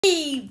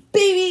Hey,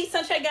 baby,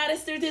 Sunshine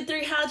Goddess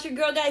 333. How's your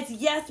girl, guys?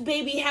 Yes,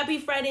 baby. Happy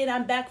Friday, and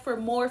I'm back for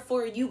more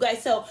for you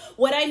guys. So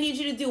what I need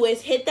you to do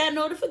is hit that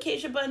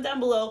notification button down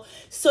below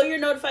so you're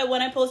notified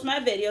when I post my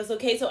videos,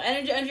 okay? So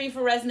energy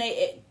for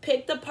resonate.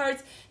 Pick the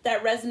parts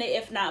that resonate,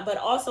 if not. But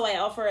also, I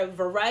offer a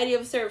variety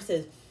of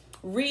services.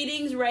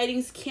 Readings,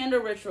 writings, candle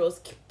rituals,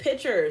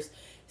 pictures,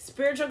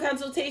 spiritual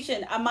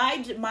consultation.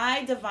 My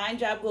divine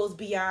job goes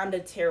beyond a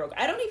tarot.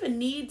 I don't even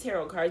need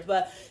tarot cards,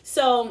 but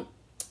so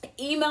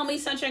email me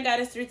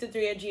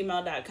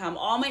sunshinegoddess333@gmail.com.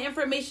 All my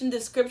information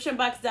description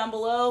box down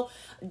below.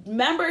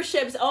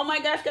 Memberships, oh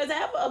my gosh, guys, I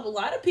have a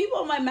lot of people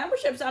on my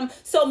memberships.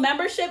 So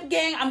membership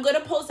gang, I'm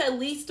gonna post at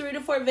least 3 to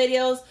 4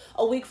 videos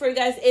a week for you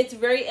guys. It's a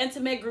very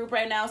intimate group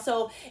right now.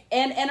 So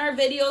and our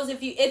videos,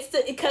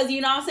 because you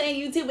know what I'm saying,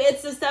 YouTube,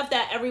 it's the stuff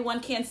that everyone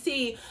can't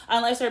see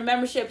unless our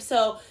membership.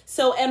 So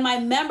and my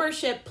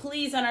membership,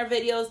 please, on our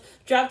videos,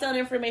 drop down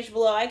information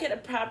below. I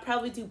could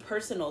probably do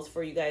personals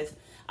for you guys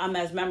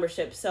as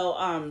membership. So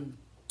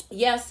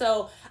yeah,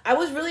 so I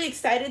was really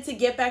excited to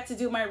get back to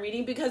do my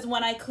reading because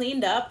when I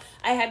cleaned up,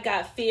 I had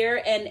got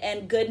fear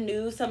and good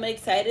news. So I'm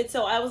excited.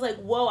 So I was like,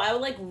 whoa, I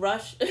would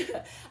rush.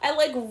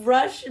 I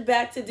rushed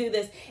back to do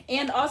this.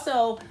 And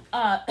also,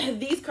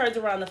 these cards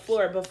were on the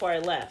floor before I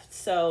left.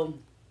 So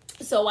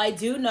I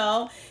do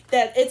know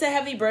that it's a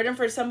heavy burden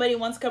for somebody who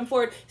wants to come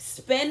forward.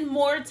 Spend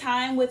more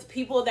time with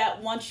people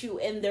that want you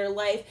in their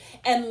life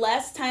and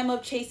less time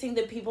of chasing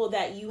the people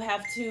that you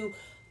have to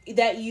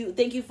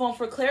thank you, phone,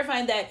 for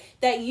clarifying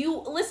that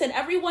you listen.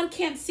 Everyone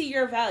can't see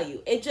your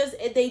value.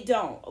 They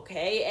don't.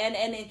 Okay.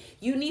 And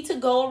you need to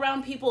go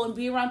around people and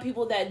be around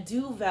people that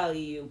do value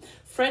you.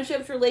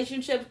 Friendships,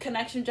 relationships,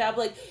 connection, job.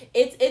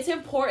 It's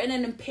important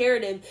and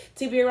imperative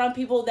to be around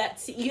people that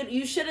see you.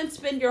 You shouldn't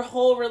spend your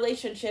whole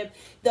relationship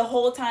the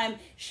whole time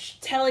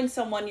telling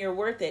someone you're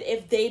worth it.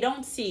 If they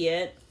don't see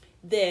it,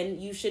 then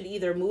you should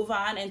either move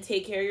on and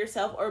take care of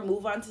yourself or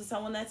move on to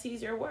someone that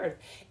sees your worth.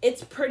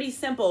 It's pretty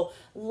simple.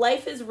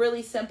 Life is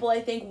really simple.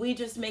 I think we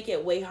just make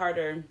it way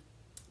harder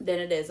than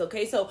it is.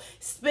 Okay, so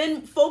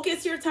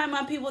focus your time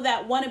on people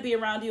that want to be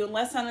around you and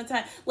less on the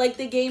time, like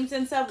the games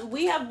and stuff.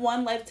 We have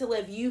one life to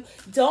live. You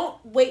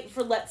don't wait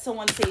for let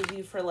someone save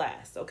you for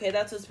last. Okay,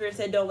 that's what Spirit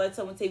said. Don't let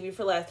someone save you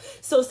for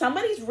last. So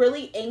somebody's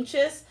really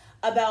anxious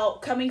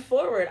about coming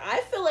forward.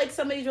 I feel like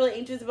somebody's really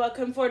anxious about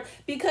coming forward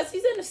because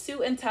he's in a suit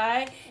and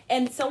tie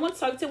and someone's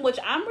talking to him, which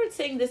I'm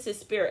saying this is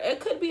Spirit. It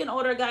could be an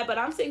older guy, but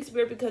I'm saying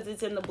Spirit because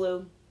it's in the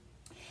blue.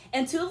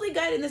 And totally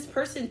guiding this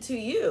person to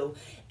you.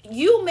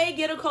 You may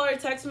get a call or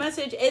text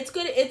message. It's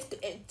good.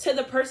 To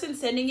the person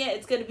sending it,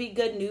 it's going to be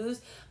good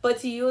news. But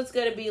to you, it's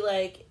going to be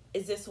like,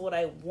 is this what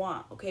I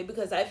want? Okay,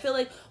 because I feel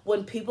like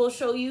when people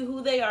show you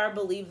who they are,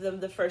 believe them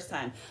the first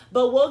time.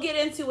 But we'll get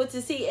into it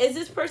to see, is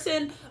this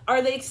person,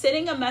 are they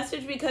sending a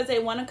message because they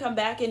want to come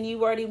back and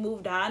you already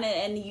moved on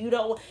and you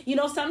don't,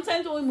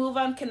 sometimes when we move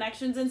on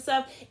connections and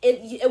stuff,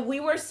 we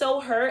were so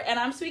hurt. And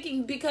I'm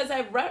speaking because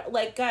I've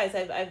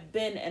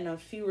been in a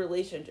few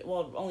relationships,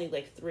 well, only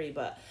 3,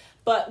 but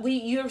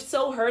you're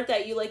so hurt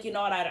that you you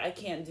know what, I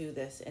can't do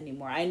this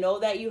anymore. I know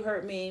that you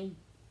hurt me.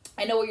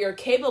 I know you're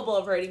capable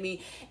of hurting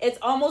me. It's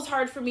almost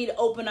hard for me to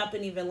open up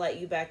and even let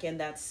you back in.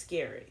 That's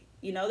scary.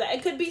 That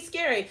it could be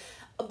scary.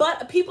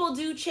 But people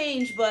do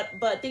change. But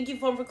thank you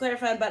for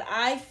clarifying. But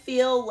I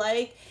feel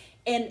like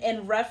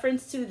in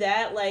reference to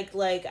that, I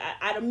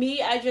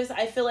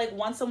feel like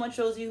once someone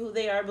shows you who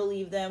they are,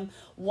 believe them.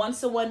 Once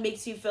someone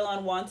makes you feel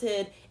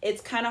unwanted,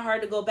 it's kind of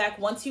hard to go back.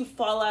 Once you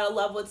fall out of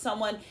love with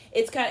someone,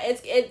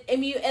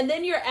 and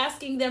then you're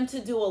asking them to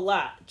do a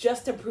lot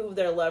just to prove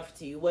their love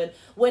to you.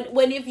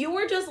 When if you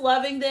were just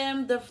loving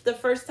them the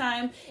first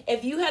time,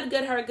 if you had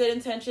good heart, good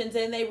intentions,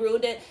 and they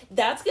ruined it,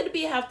 that's going to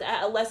be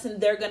a lesson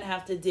they're going to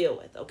have to deal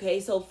with. Okay,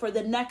 so for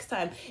the next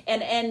time,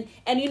 and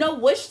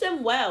wish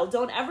them well.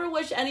 Don't ever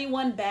wish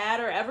anyone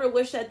bad or ever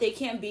wish that they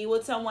can't be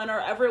with someone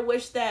or ever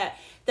wish that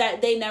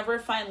they never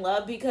find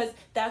love, because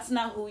that's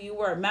not who you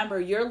were. Remember,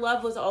 your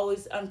love was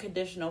always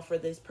unconditional for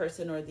this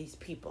person or these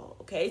people.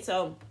 Okay,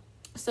 so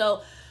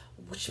Spirit,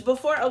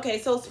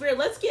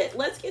 let's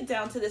get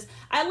down to this.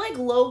 I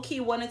low-key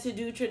wanted to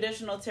do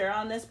traditional tarot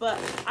on this, but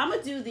I'm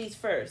gonna do these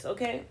first.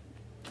 Okay,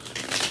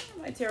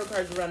 my tarot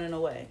cards running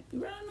away.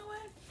 You running away?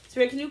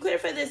 Spirit, can you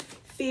clarify this?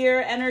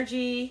 Fear,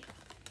 energy,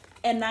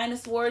 and 9 of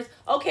Swords.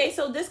 Okay,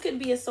 so this could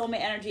be a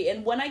soulmate energy.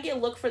 And when I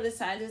look for the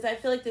signs, is I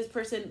feel like this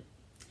person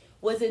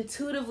was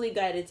intuitively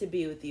guided to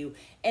be with you,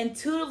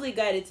 intuitively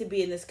guided to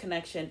be in this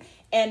connection.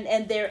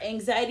 And their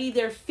anxiety,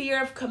 their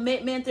fear of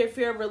commitment, their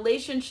fear of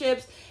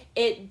relationships,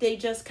 they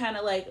just kind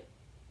of let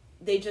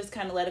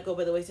it go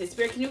by the wayside.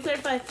 Spirit, can you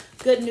clarify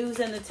good news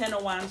and the 10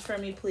 of Wands for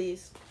me,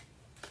 please?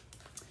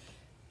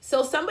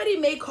 So somebody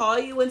may call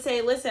you and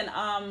say, listen,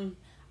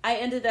 I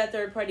ended that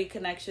third-party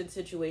connection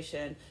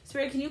situation.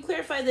 Spirit, can you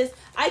clarify this?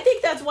 I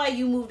think that's why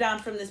you moved on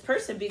from this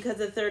person, because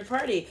of third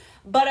party.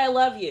 But I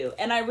love you,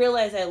 and I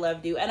realize I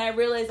loved you, and I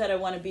realize that I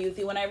want to be with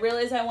you, and I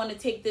realize I want to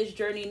take this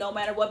journey no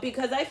matter what,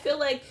 because I feel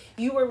like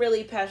you were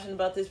really passionate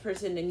about this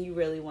person, and you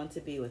really want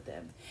to be with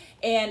them.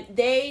 And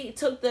they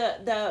took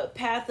the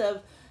path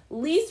of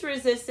least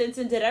resistance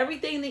and did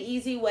everything the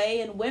easy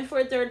way and went for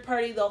a third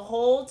party the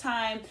whole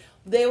time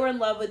they were in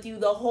love with you,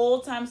 the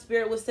whole time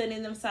Spirit was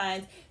sending them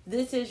signs.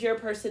 This is your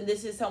person.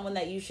 This is someone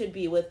that you should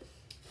be with.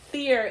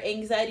 Fear,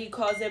 anxiety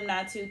caused them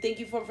not to. Thank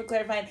you for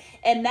clarifying.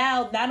 And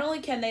now, not only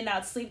can they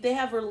not sleep, they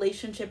have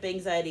relationship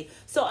anxiety.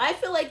 So I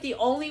feel like the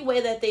only way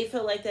that they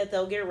feel like that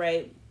they'll get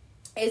right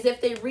is if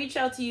they reach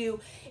out to you.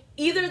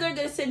 Either they're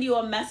going to send you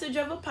a message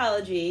of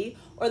apology,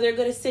 or they're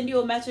going to send you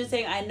a message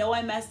saying, I know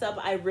I messed up.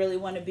 I really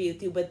want to be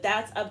with you. But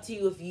that's up to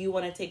you if you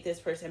want to take this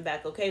person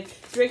back, okay?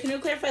 So can you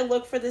clarify?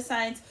 Look for the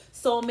signs,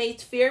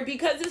 soulmates, fear,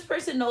 because this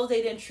person knows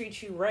they didn't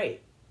treat you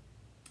right.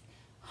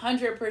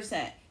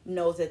 100%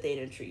 knows that they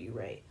didn't treat you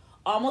right.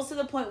 Almost to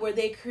the point where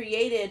they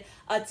created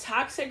a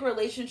toxic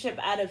relationship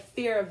out of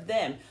fear of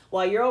them.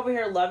 While you're over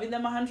here loving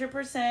them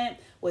 100%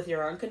 with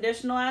your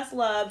unconditional ass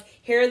love,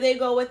 here they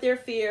go with their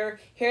fear.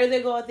 Here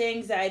they go with the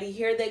anxiety.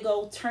 Here they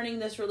go turning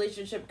this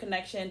relationship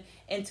connection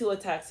into a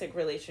toxic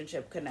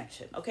relationship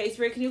connection. Okay,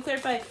 Spirit, can you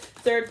clarify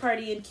third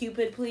party and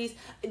Cupid, please?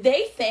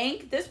 They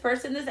think, this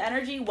person, this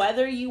energy,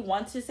 whether you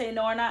want to say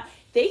no or not,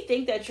 they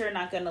think that you're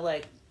not going to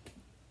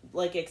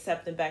like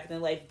accept them back in their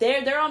life.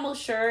 They're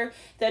almost sure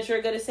that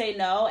you're gonna say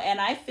no. And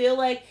I feel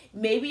like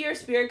maybe your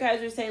spirit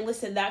guides are saying,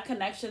 listen, that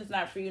connection's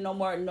not for you no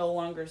more. It no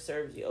longer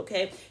serves you.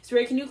 Okay,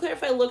 Spirit, can you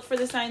clarify? Look for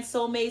the signs,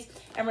 soulmates,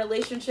 and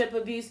relationship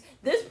abuse.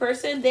 This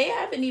person, they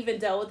haven't even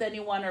dealt with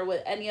anyone or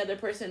with any other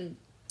person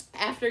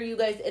after you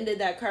guys ended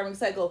that karmic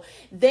cycle.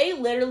 They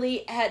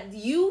literally had,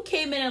 you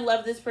came in and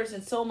loved this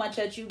person so much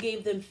that you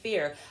gave them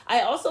fear.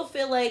 I also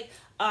feel like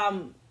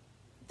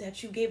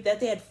that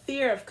they had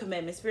fear of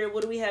commitment. Spirit,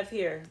 what do we have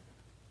here?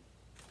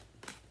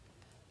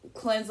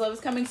 Cleanse, love is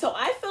coming. So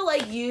I feel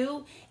like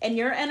you and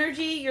your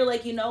energy, you're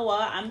like, you know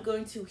what? I'm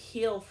going to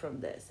heal from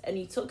this. And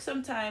you took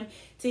some time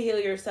to heal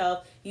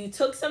yourself. You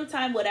took some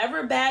time,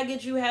 whatever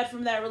baggage you had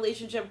from that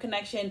relationship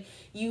connection,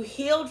 you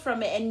healed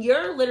from it, and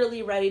you're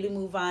literally ready to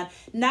move on.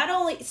 Not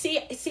only,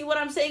 see what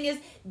I'm saying is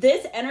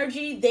this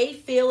energy, they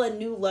feel a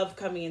new love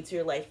coming into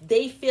your life.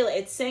 They feel it.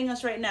 It's saying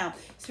us right now.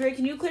 Spirit,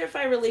 can you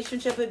clarify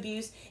relationship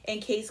abuse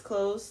and case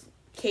closed?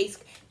 Case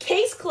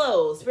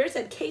closed. Spirit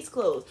said case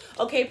closed.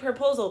 Okay,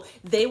 proposal.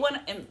 They want,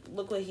 and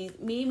look what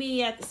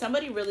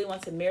somebody really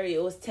wants to marry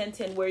you. It was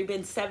 10:10 where you've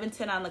been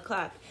 7:10 on the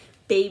clock.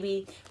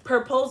 Baby.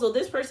 Proposal.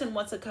 This person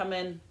wants to come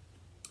in.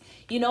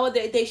 You know what?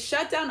 They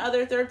shut down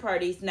other third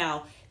parties.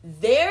 Now,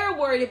 they're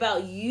worried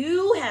about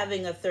you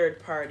having a third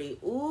party.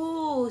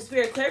 Ooh,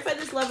 Spirit, clarify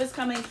this love is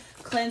coming.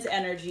 Cleanse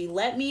energy.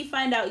 Let me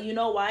find out. You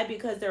know why?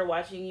 Because they're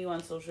watching you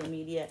on social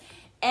media.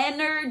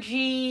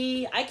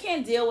 Energy. I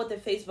can't deal with the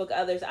Facebook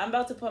others. I'm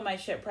about to put my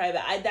shit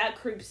private. That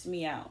creeps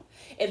me out.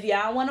 If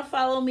y'all want to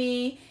follow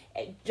me,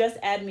 just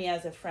add me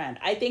as a friend.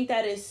 I think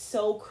that is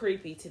so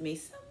creepy to me.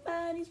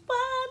 Somebody's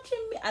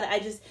watching me. I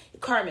just,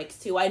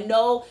 karmics too. I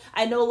know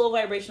low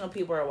vibrational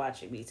people are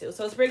watching me too.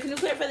 So Spirit, can you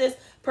clarify this?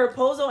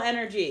 Proposal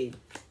energy.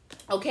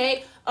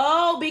 Okay.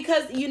 Oh,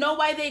 because you know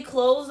why they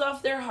closed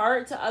off their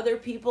heart to other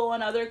people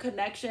and other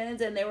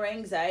connections, and they were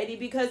anxiety?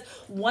 Because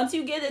once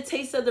you get a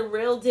taste of the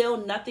real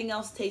deal, nothing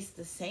else tastes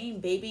the same,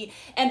 baby.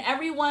 And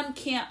everyone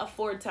can't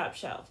afford top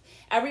shelf.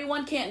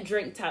 Everyone can't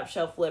drink top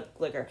shelf lip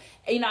liquor.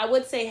 You know, I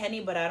would say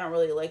Henny, but I don't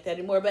really like that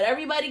anymore. But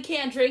everybody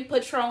can't drink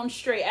Patron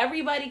straight.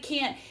 Everybody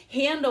can't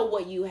handle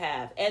what you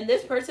have. And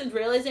this person's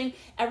realizing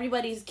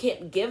everybody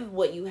can't give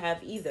what you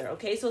have either.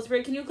 Okay, so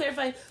Spirit, can you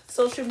clarify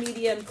social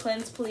media and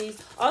cleanse,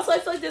 please? Also, I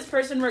feel like this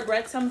person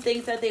regrets some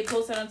things that they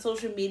posted on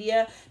social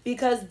media,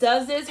 because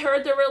does this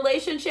hurt the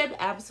relationship?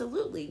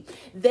 Absolutely.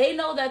 They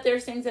know that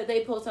there's things that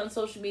they post on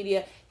social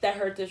media that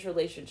hurt this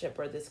relationship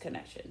or this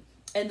connection.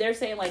 And they're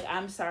saying, like,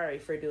 I'm sorry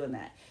for doing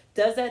that.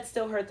 Does that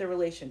still hurt the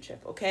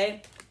relationship?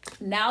 Okay.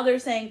 Now they're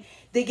saying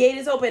the gate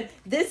is open.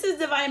 This is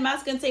Divine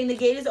Masculine saying the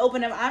gate is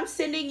open. And I'm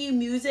sending you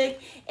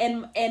music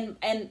and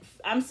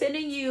I'm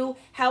sending you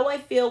how I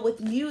feel with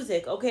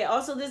music. Okay.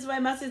 Also, this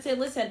Divine Masculine saying,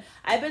 listen,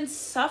 I've been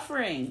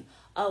suffering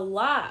a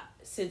lot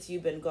since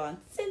you've been gone.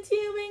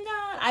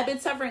 I've been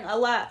suffering a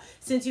lot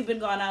since you've been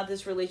gone out of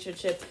this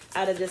relationship,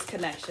 out of this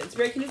connection.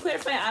 Spirit, can you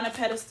clarify on a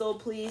pedestal,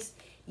 please?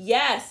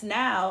 Yes.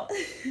 Now,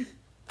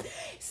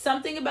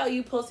 something about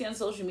you posting on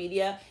social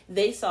media,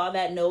 they saw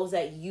that, knows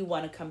that you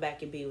want to come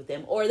back and be with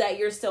them, or that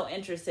you're still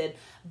interested.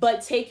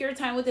 But take your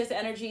time with this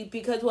energy,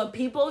 because when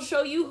people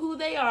show you who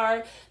they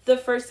are the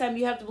first time,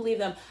 you have to believe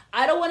them.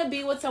 I don't want to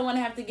be with someone I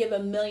have to give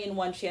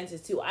 1,000,001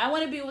 chances to. I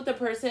want to be with a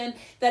person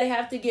that I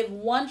have to give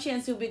one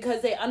chance to,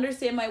 because they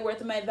understand my worth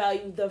and my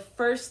value the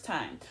first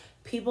time.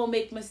 People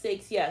make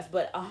mistakes, yes,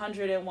 but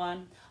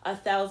 101,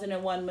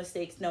 1,001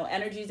 mistakes, no.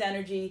 Energy's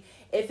energy.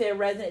 If it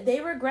resonates, they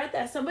regret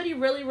that. Somebody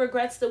really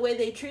regrets the way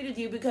they treated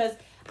you, because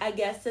I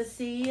guess to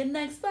see you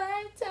next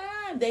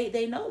lifetime.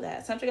 They know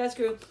that. Something got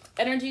screwed.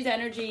 Energy's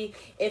energy.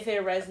 If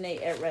it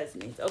resonates, it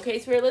resonates. Okay,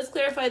 Spirit, let's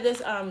clarify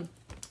this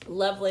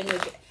love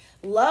language.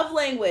 Love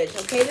language,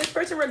 okay? This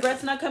person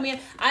regrets not coming in.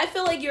 I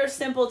feel like you're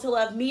simple to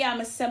love. Me, I'm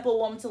a simple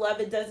woman to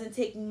love. It doesn't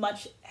take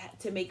much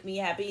to make me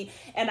happy.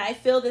 And I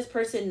feel this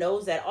person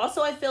knows that.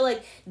 Also, I feel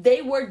like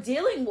they were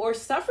dealing or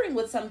suffering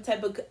with some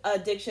type of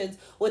addictions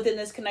within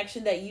this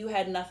connection that you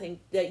had nothing,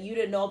 that you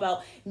didn't know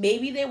about.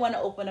 Maybe they want to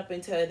open up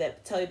and tell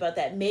you about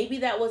that. Maybe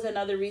that was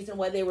another reason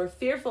why they were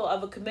fearful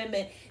of a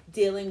commitment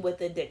dealing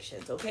with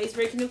addictions, okay?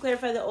 So can you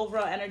clarify the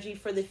overall energy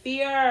for the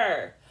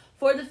fear?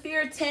 For the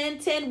fear,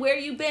 10, where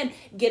you been?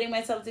 Getting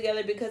myself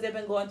together because I've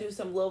been going through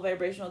some low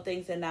vibrational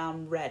things and now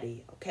I'm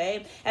ready,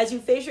 okay? As you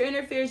face your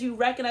inner fears, you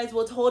recognize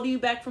what's holding you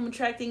back from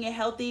attracting a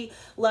healthy,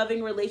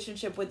 loving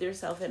relationship with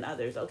yourself and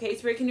others, okay?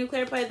 Spirit, can you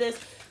clarify this?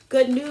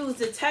 Good news,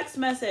 the text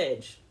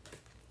message.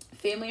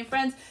 Family and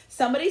friends,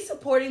 somebody's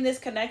supporting this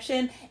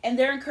connection and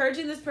they're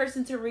encouraging this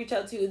person to reach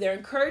out to you. They're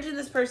encouraging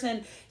this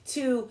person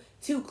to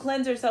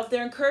cleanse herself.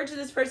 They're encouraging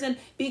this person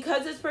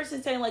because this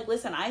person's saying like,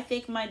 listen, I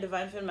think my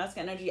divine feminine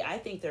masculine energy, I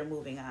think they're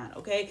moving on,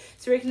 okay?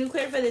 So can you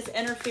clarify this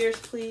inner fears,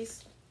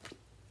 please?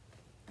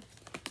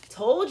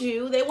 Told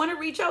you, they want to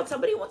reach out.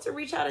 Somebody wants to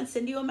reach out and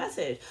send you a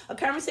message. A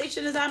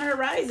conversation is on the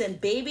horizon,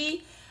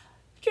 baby.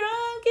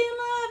 Drunk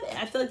in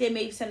love. I feel like they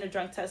may send a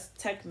drunk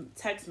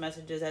text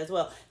messages as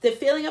well. The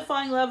feeling of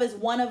falling in love is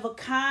one of a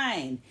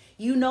kind.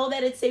 You know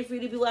that it's safe for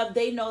you to be loved.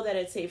 They know that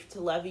it's safe to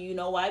love you. You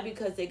know why?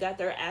 Because they got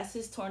their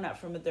asses torn up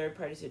from a third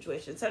party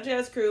situation. Such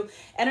as crew.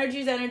 Energy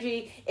is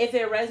energy. If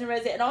it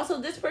resonates. And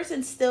also this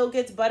person still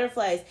gets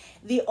butterflies.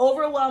 The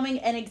overwhelming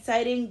and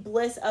exciting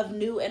bliss of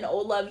new and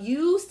old love.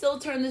 You still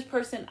turn this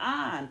person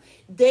on.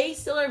 They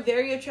still are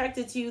very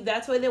attracted to you.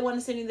 That's why they want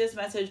to send you this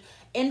message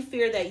in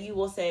fear that you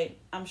will say,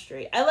 I'm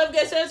straight. I love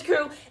you guys,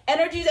 crew.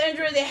 Energies,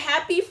 enjoy the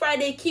happy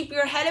Friday. Keep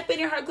your head up and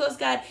your heart close,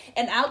 God.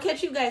 And I'll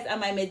catch you guys on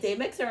my midday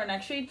mix or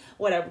next stream,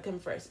 whatever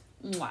comes first.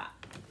 Mwah.